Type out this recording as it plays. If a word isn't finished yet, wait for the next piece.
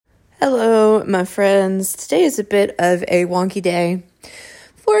Hello, my friends. Today is a bit of a wonky day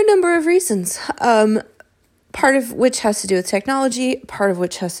for a number of reasons. Part of which has to do with technology, part of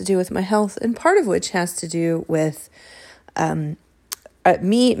which has to do with my health, and part of which has to do with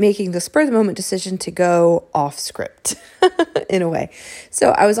me making the spur-of-the-moment decision to go off script in a way. So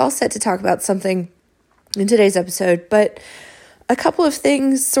I was all set to talk about something in today's episode, but a couple of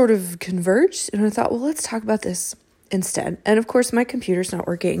things sort of converged, and I thought, well, let's talk about this instead. And of course, my computer's not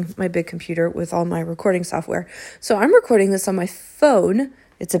working, my big computer with all my recording software. So I'm recording this on my phone.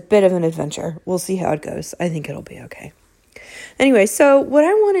 It's a bit of an adventure. We'll see how it goes. I think it'll be okay. Anyway, so what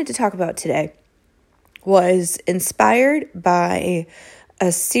I wanted to talk about today was inspired by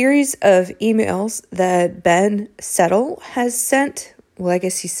a series of emails that Ben Settle has sent. Well, I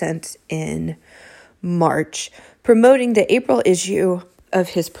guess he sent in March, promoting the April issue of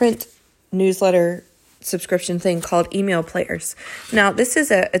his print newsletter subscription thing called Email Players. Now,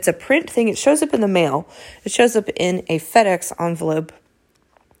 it's a print thing. It shows up in the mail. It shows up in a FedEx envelope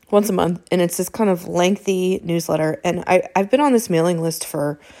once a month, and it's this kind of lengthy newsletter. And I've been on this mailing list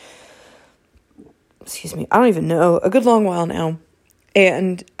for, I don't even know, a good long while now.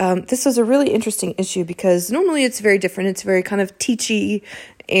 And this was a really interesting issue because normally it's very different. It's very kind of teachy,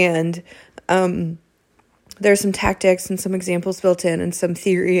 and there's some tactics and some examples built in and some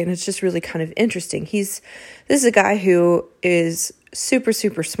theory, and it's just really kind of interesting. This is a guy who is super,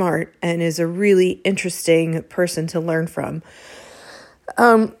 super smart and is a really interesting person to learn from.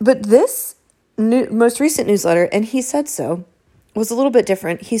 But this most recent newsletter, and he said so, was a little bit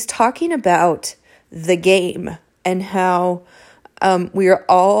different. He's talking about the game and how we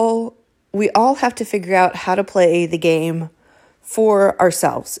all have to figure out how to play the game for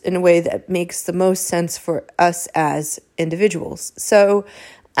ourselves in a way that makes the most sense for us as individuals. So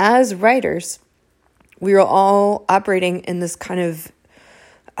as writers, we are all operating in this kind of,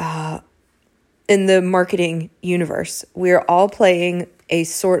 in the marketing universe. We are all playing a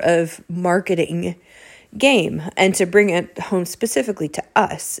sort of marketing game. And to bring it home specifically to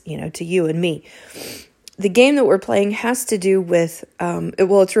us, to you and me, the game that we're playing has to do with,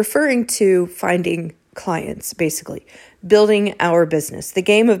 it's referring to finding clients, basically, building our business, the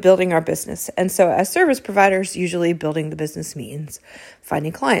game of building our business. And so as service providers, usually building the business means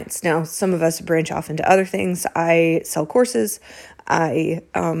finding clients. Now, some of us branch off into other things. I sell courses. I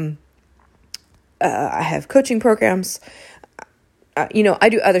have coaching programs. I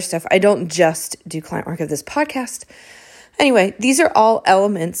do other stuff. I don't just do client work of this podcast. Anyway, these are all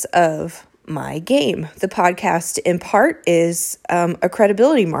elements of my game. The podcast, in part, is a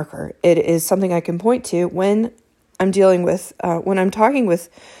credibility marker. It is something I can point to when I'm dealing with, when I'm talking with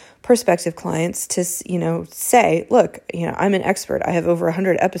prospective clients to, say, look, I'm an expert. I have over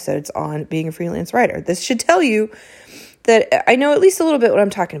 100 episodes on being a freelance writer. This should tell you that I know at least a little bit what I'm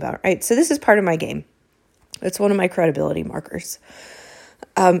talking about, right? So this is part of my game. It's one of my credibility markers.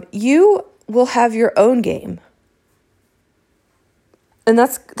 You will have your own game. And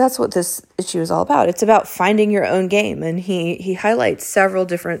that's what this issue is all about. It's about finding your own game. And he highlights several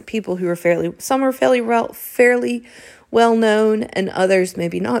different people who are fairly well known, and others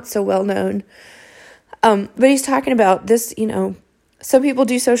maybe not so well known. But he's talking about this, some people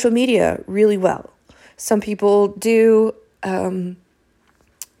do social media really well. Some people do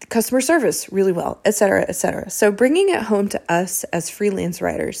customer service really well, et cetera, et cetera. So bringing it home to us as freelance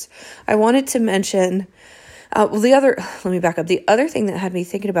writers, I wanted to mention... let me back up. The other thing that had me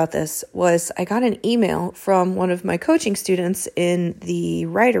thinking about this was I got an email from one of my coaching students in the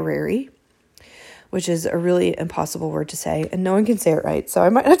writerary, which is a really impossible word to say, and no one can say it right. So I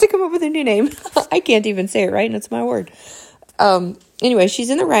might have to come up with a new name. I can't even say it right, and it's my word. Anyway, she's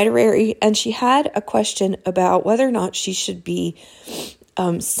in the writerary, and she had a question about whether or not she should be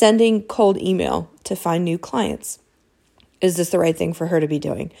sending cold email to find new clients. Is this the right thing for her to be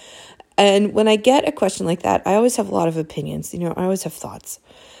doing? And when I get a question like that, I always have a lot of opinions. I always have thoughts.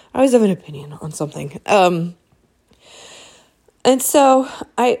 I always have an opinion on something. And so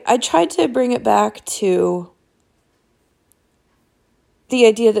I tried to bring it back to the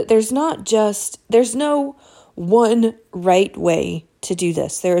idea that there's no one right way to do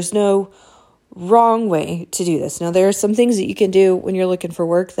this. There is no wrong way to do this. Now, there are some things that you can do when you're looking for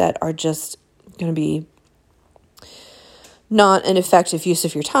work that are just going to be not an effective use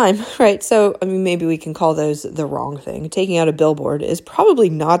of your time, right? So, maybe we can call those the wrong thing. Taking out a billboard is probably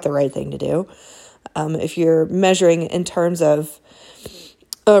not the right thing to do. If you're measuring in terms of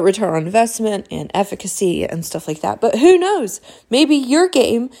return on investment and efficacy and stuff like that. But who knows? Maybe your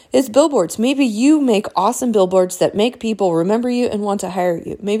game is billboards. Maybe you make awesome billboards that make people remember you and want to hire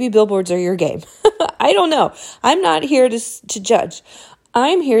you. Maybe billboards are your game. I don't know. I'm not here to judge.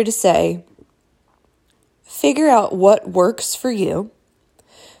 I'm here to say, figure out what works for you.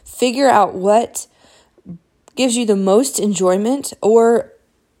 Figure out what gives you the most enjoyment, or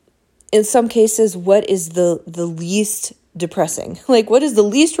in some cases, what is the least depressing? Like, what is the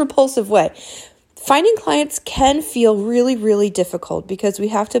least repulsive way? Finding clients can feel really, really difficult because we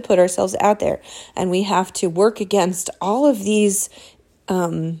have to put ourselves out there and we have to work against all of these,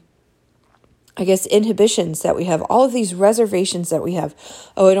 inhibitions that we have, all of these reservations that we have.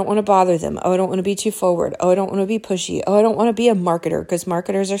 Oh, I don't want to bother them. Oh, I don't want to be too forward. Oh, I don't want to be pushy. Oh, I don't want to be a marketer because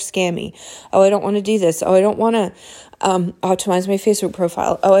marketers are scammy. Oh, I don't want to do this. Oh, I don't want to optimize my Facebook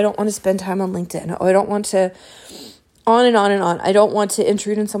profile. Oh, I don't want to spend time on LinkedIn. Oh, I don't want to, on and on and on. I don't want to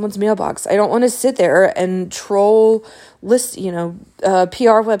intrude in someone's mailbox. I don't want to sit there and troll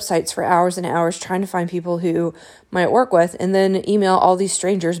PR websites for hours and hours trying to find people who might work with and then email all these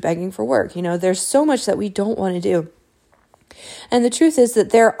strangers begging for work. There's so much that we don't want to do. And the truth is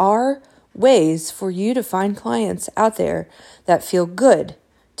that there are ways for you to find clients out there that feel good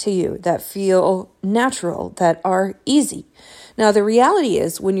to you, that feel natural, that are easy. Now, the reality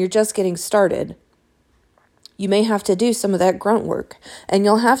is when you're just getting started, you may have to do some of that grunt work, and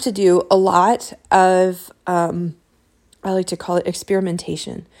you'll have to do a lot of, I like to call it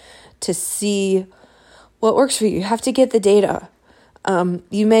experimentation, to see what works for you. You have to get the data.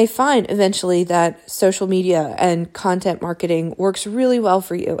 You may find eventually that social media and content marketing works really well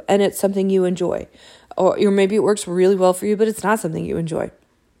for you, and it's something you enjoy. Or maybe it works really well for you, but it's not something you enjoy.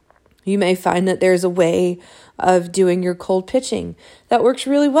 You may find that there's a way of doing your cold pitching that works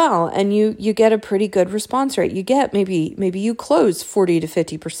really well, and you get a pretty good response rate. You get maybe you close 40 to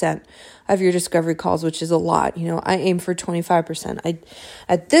 50% of your discovery calls, which is a lot. I aim for 25%.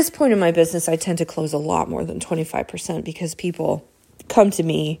 At this point in my business, I tend to close a lot more than 25% because people come to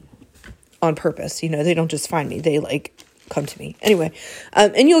me on purpose. They don't just find me; they come to me anyway.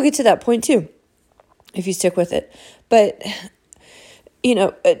 And you'll get to that point too if you stick with it. But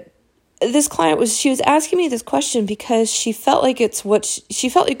this client was asking me this question because she felt like she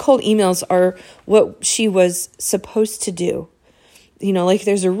felt like cold emails are what she was supposed to do. Like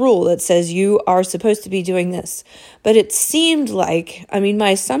there's a rule that says you are supposed to be doing this. But it seemed like, my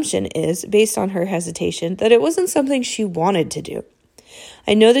assumption is, based on her hesitation, that it wasn't something she wanted to do.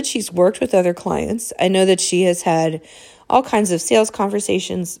 I know that she's worked with other clients. I know that she has had all kinds of sales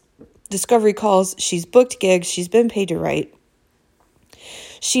conversations, discovery calls. She's booked gigs. She's been paid to write.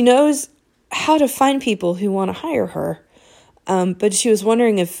 She knows how to find people who want to hire her, but she was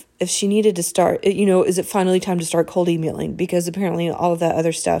wondering if she needed to start, is it finally time to start cold emailing? Because apparently all of that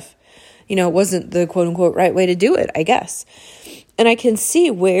other stuff, wasn't the quote unquote right way to do it, I guess. And I can see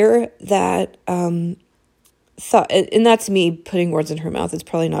where that thought, and that's me putting words in her mouth. It's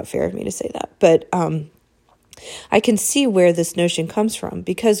probably not fair of me to say that, but I can see where this notion comes from,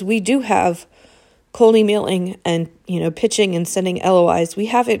 because we do have cold emailing and, pitching and sending LOIs. We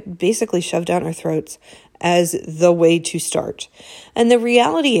have it basically shoved down our throats as the way to start. And the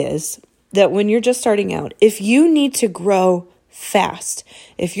reality is that when you're just starting out, if you need to grow fast,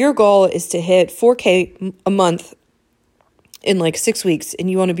 if your goal is to hit 4K a month in 6 weeks and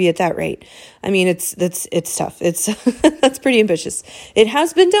you want to be at that rate, it's tough. It's that's pretty ambitious. It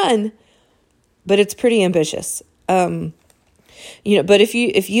has been done, but it's pretty ambitious. But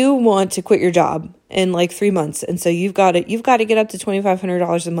if you want to quit your job in 3 months, and so you've got to get up to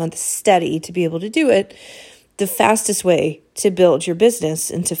 $2,500 a month steady to be able to do it, the fastest way to build your business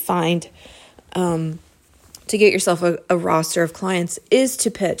and to find, to get yourself a roster of clients is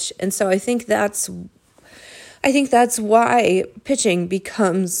to pitch. And so I think that's why pitching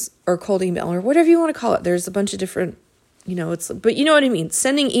becomes, or cold email, or whatever you want to call it. There's a bunch of different, but you know what I mean?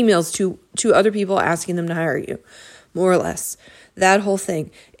 Sending emails to other people asking them to hire you, more or less. That whole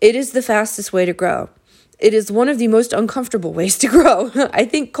thing. It is the fastest way to grow. It is one of the most uncomfortable ways to grow. I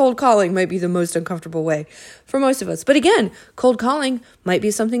think cold calling might be the most uncomfortable way for most of us. But again, cold calling might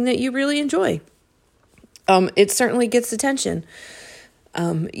be something that you really enjoy. It certainly gets attention.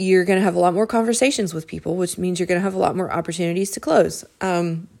 You're going to have a lot more conversations with people, which means you're going to have a lot more opportunities to close.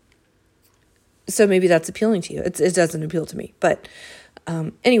 So maybe that's appealing to you. It doesn't appeal to me. But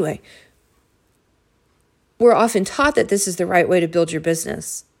anyway, we're often taught that this is the right way to build your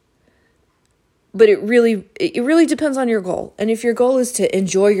business. But it really depends on your goal. And if your goal is to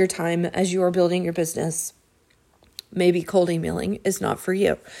enjoy your time as you are building your business, maybe cold emailing is not for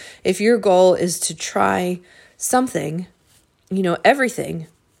you. If your goal is to try something, everything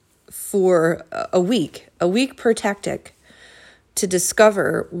for a week per tactic to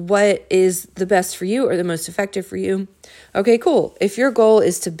discover what is the best for you or the most effective for you, okay, cool. If your goal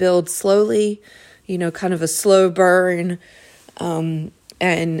is to build slowly, kind of a slow burn,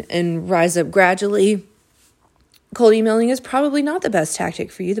 and rise up gradually, cold emailing is probably not the best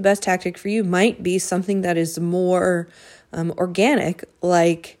tactic for you. The best tactic for you might be something that is more organic,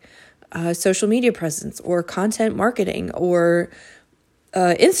 like social media presence or content marketing or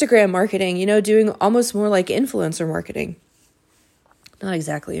Instagram marketing, doing almost more like influencer marketing. Not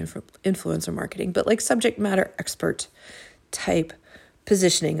exactly influencer marketing, but like subject matter expert type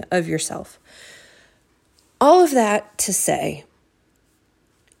positioning of yourself. All of that to say,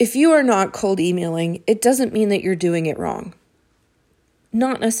 if you are not cold emailing, it doesn't mean that you're doing it wrong.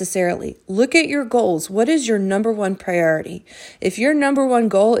 Not necessarily. Look at your goals. What is your number one priority? If your number one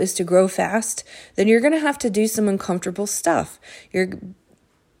goal is to grow fast, then you're going to have to do some uncomfortable stuff.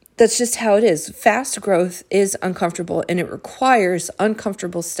 That's just how it is. Fast growth is uncomfortable and it requires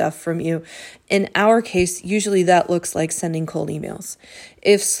uncomfortable stuff from you. In our case, usually that looks like sending cold emails.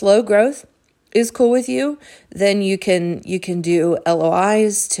 If slow growth is cool with you, then you can do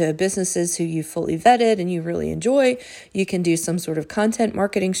LOIs to businesses who you fully vetted and you really enjoy. You can do some sort of content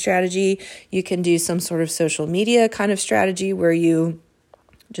marketing strategy. You can do some sort of social media kind of strategy where you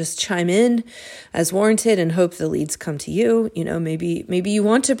just chime in as warranted and hope the leads come to you. Maybe you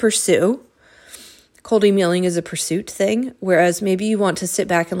want to pursue. Cold emailing is a pursuit thing, whereas maybe you want to sit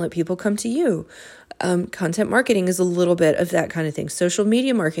back and let people come to you. Content marketing is a little bit of that kind of thing. Social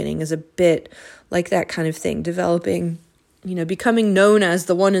media marketing is a bit like that kind of thing. Developing, becoming known as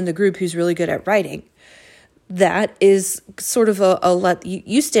the one in the group who's really good at writing. That is sort of a let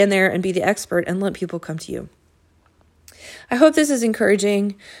you stand there and be the expert and let people come to you. I hope this is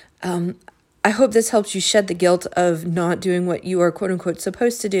encouraging. I hope this helps you shed the guilt of not doing what you are quote unquote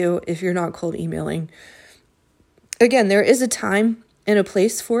supposed to do if you're not cold emailing. Again, there is a time and a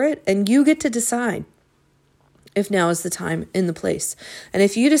place for it, and you get to decide if now is the time and the place. And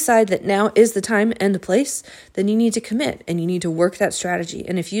if you decide that now is the time and the place, then you need to commit and you need to work that strategy.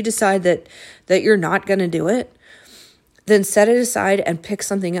 And if you decide that you're not going to do it, then set it aside and pick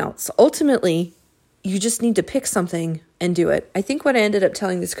something else. Ultimately, you just need to pick something and do it. I think what I ended up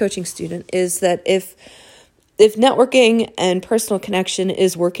telling this coaching student is that if networking and personal connection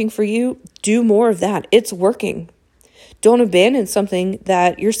is working for you, do more of that. It's working. Don't abandon something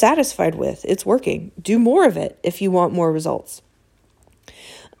that you're satisfied with. It's working. Do more of it if you want more results.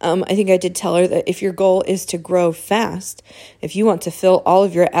 I think I did tell her that if your goal is to grow fast, if you want to fill all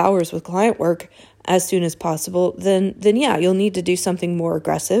of your hours with client work as soon as possible, then yeah, you'll need to do something more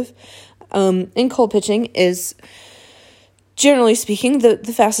aggressive. And cold pitching is, generally speaking,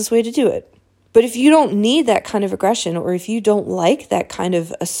 the fastest way to do it. But if you don't need that kind of aggression, or if you don't like that kind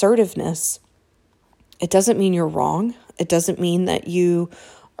of assertiveness, it doesn't mean you're wrong. It doesn't mean that you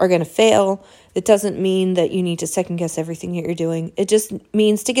are going to fail. It doesn't mean that you need to second guess everything that you're doing. It just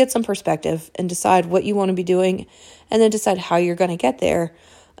means to get some perspective and decide what you want to be doing and then decide how you're going to get there.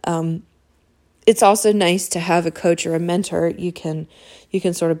 It's also nice to have a coach or a mentor you can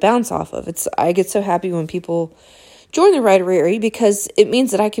sort of bounce off of. I get so happy when people join the Writery because it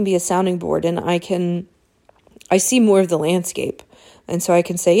means that I can be a sounding board and I see more of the landscape. And so I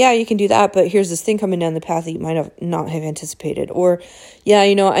can say, yeah, you can do that, but here's this thing coming down the path that you might have not have anticipated. Or, yeah,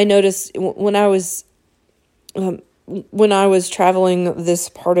 I noticed when I was traveling this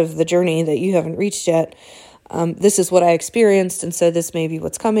part of the journey that you haven't reached yet, this is what I experienced, and so this may be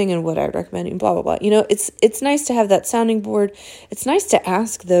what's coming and what I recommend, and blah, blah, blah. It's nice to have that sounding board. It's nice to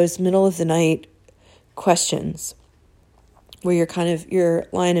ask those middle of the night questions where you're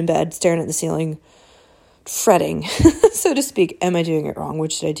lying in bed, staring at the ceiling, fretting, so to speak. Am I doing it wrong?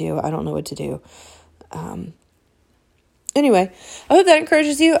 What should I do? I don't know what to do. Anyway, I hope that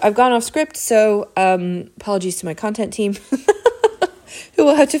encourages you. I've gone off script, so apologies to my content team who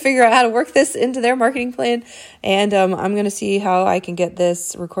will have to figure out how to work this into their marketing plan. And I'm going to see how I can get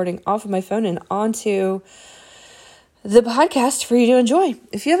this recording off of my phone and onto the podcast for you to enjoy.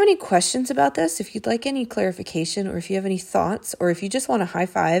 If you have any questions about this, if you'd like any clarification, or if you have any thoughts, or if you just want to high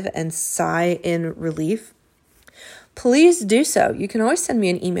five and sigh in relief, please do so. You can always send me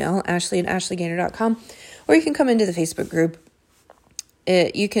an email, ashley@ashleygainer.com, or you can come into the Facebook group.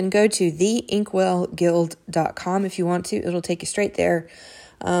 You can go to theinkwellguild.com if you want to. It'll take you straight there.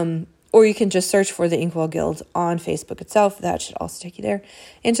 Or you can just search for the Inkwell Guild on Facebook itself. That should also take you there.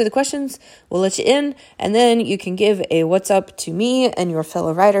 Answer the questions. We'll let you in. And then you can give a what's up to me and your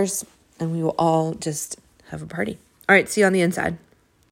fellow writers. And we will all just have a party. All right. See you on the inside.